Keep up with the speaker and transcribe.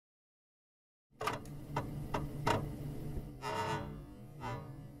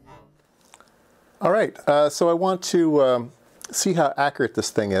All right, so I want to see how accurate this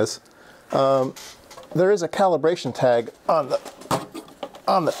thing is. There is a calibration tag on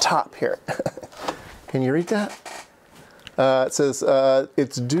the top here. Can you read that? It says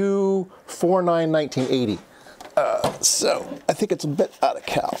it's due 4/9/1980. So I think it's a bit out of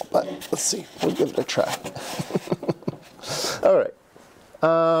cal, but let's see. We'll give it a try. All right.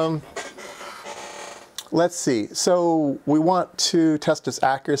 Let's see. So we want to test its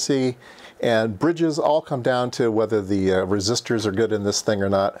accuracy, and bridges all come down to whether the resistors are good in this thing or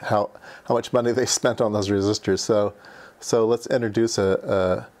not, how much money they spent on those resistors. So let's introduce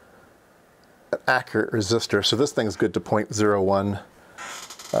an accurate resistor. So this thing is good to 0.01,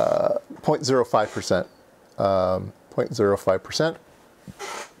 0.05%. 0.05%.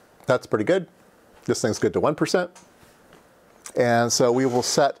 That's pretty good. This thing's good to 1%. And so we will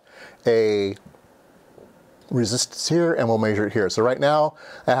set a resistance here and we'll measure it here. So right now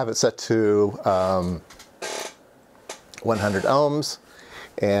I have it set to 100 ohms.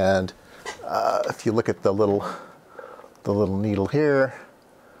 And if you look at the little needle here,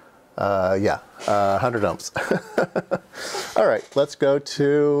 100 ohms. All right, let's go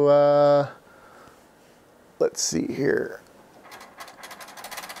to, let's see here.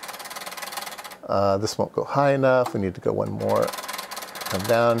 This won't go high enough. We need to go one more. Come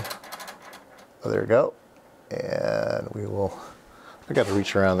down. Oh, there we go. And we will, I got to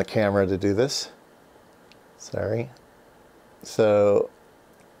reach around the camera to do this. Sorry. So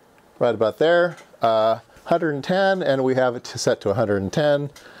right about there, 110, and we have it set to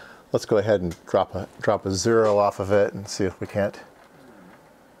 110. Let's go ahead and drop a 0 off of it and see if we can't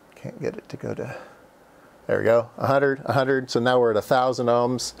get it to go to, there we go, 100. So now we're at 1,000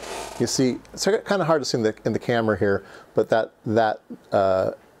 ohms. You see, it's kind of hard to see in the camera here, but that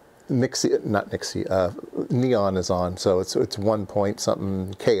neon is on, so it's 1 point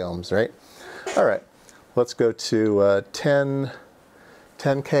something K ohms, right? All right, let's go to 10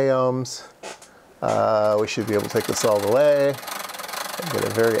 K ohms. We should be able to take this all the way and get a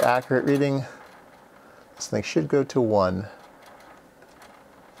very accurate reading. This thing should go to 1,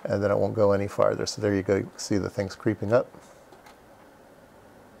 and then it won't go any farther. So there you go, you can see the thing's creeping up.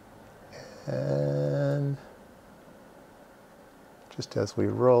 And just as we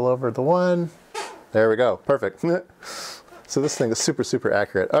roll over the 1, there we go, perfect. So this thing is super, super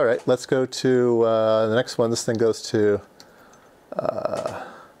accurate. All right, let's go to the next one. This thing goes to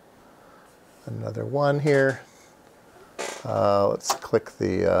another 1 here. Let's click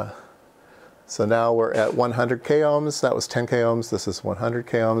the, so now we're at 100 K ohms. That was 10 K ohms. This is 100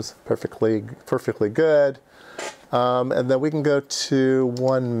 K ohms, perfectly good. And then we can go to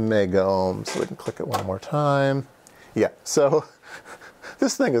 1 mega ohms. So we can click it one more time. Yeah, so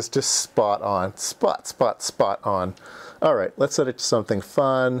this thing is just spot on, spot on. All right, let's set it to something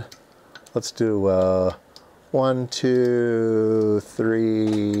fun. Let's do 1, 2,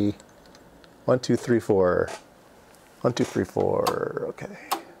 3, 1, 2, 3, 4. 1, 2, 3, 4, okay.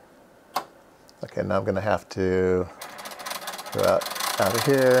 Okay, now I'm gonna have to go out of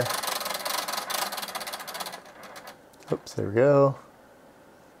here. Oops, there we go.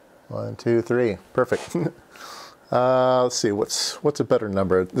 1, 2, 3, perfect. Let's see, what's a better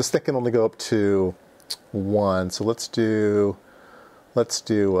number? This thing can only go up to 1, so let's do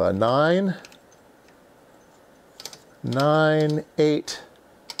 9, 8,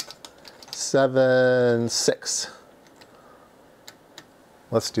 7, 6.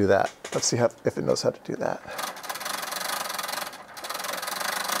 Let's do that. Let's see if it knows how to do that.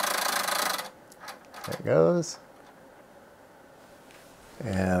 There it goes.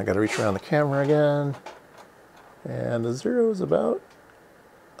 And I got to reach around the camera again. And the 0 is about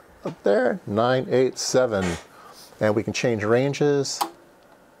up there, 9, 8, 7. And we can change ranges.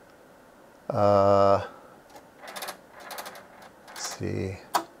 Let's see.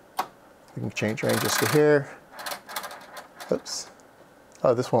 We can change ranges to here. Oops.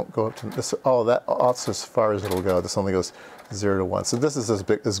 Oh, this won't go up to this. Oh, that's as far as it'll go. This only goes 0 to 1. So this is as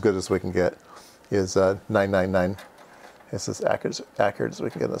good as we can get. Is 999. It's as accurate as we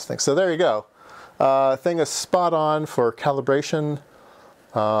can get this thing. So there you go. Thing is spot on for calibration.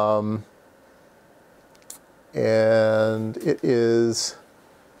 And it is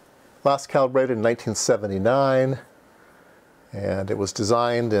last calibrated in 1979. And it was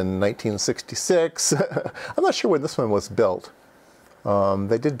designed in 1966. I'm not sure when this one was built.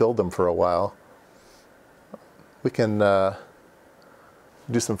 They did build them for a while. We can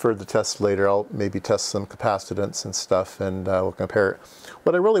do some further tests later. I'll maybe test some capacitance and stuff, and we'll compare it.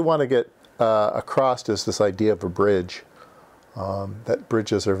 What I really want to get across is this idea of a bridge. That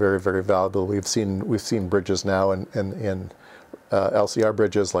bridges are very, very valuable. We've seen bridges now in LCR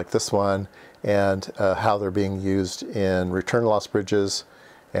bridges like this one, and how they're being used in return loss bridges,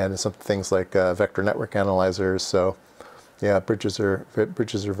 and some things like vector network analyzers. So, yeah, bridges are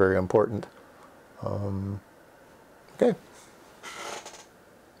very important. Okay.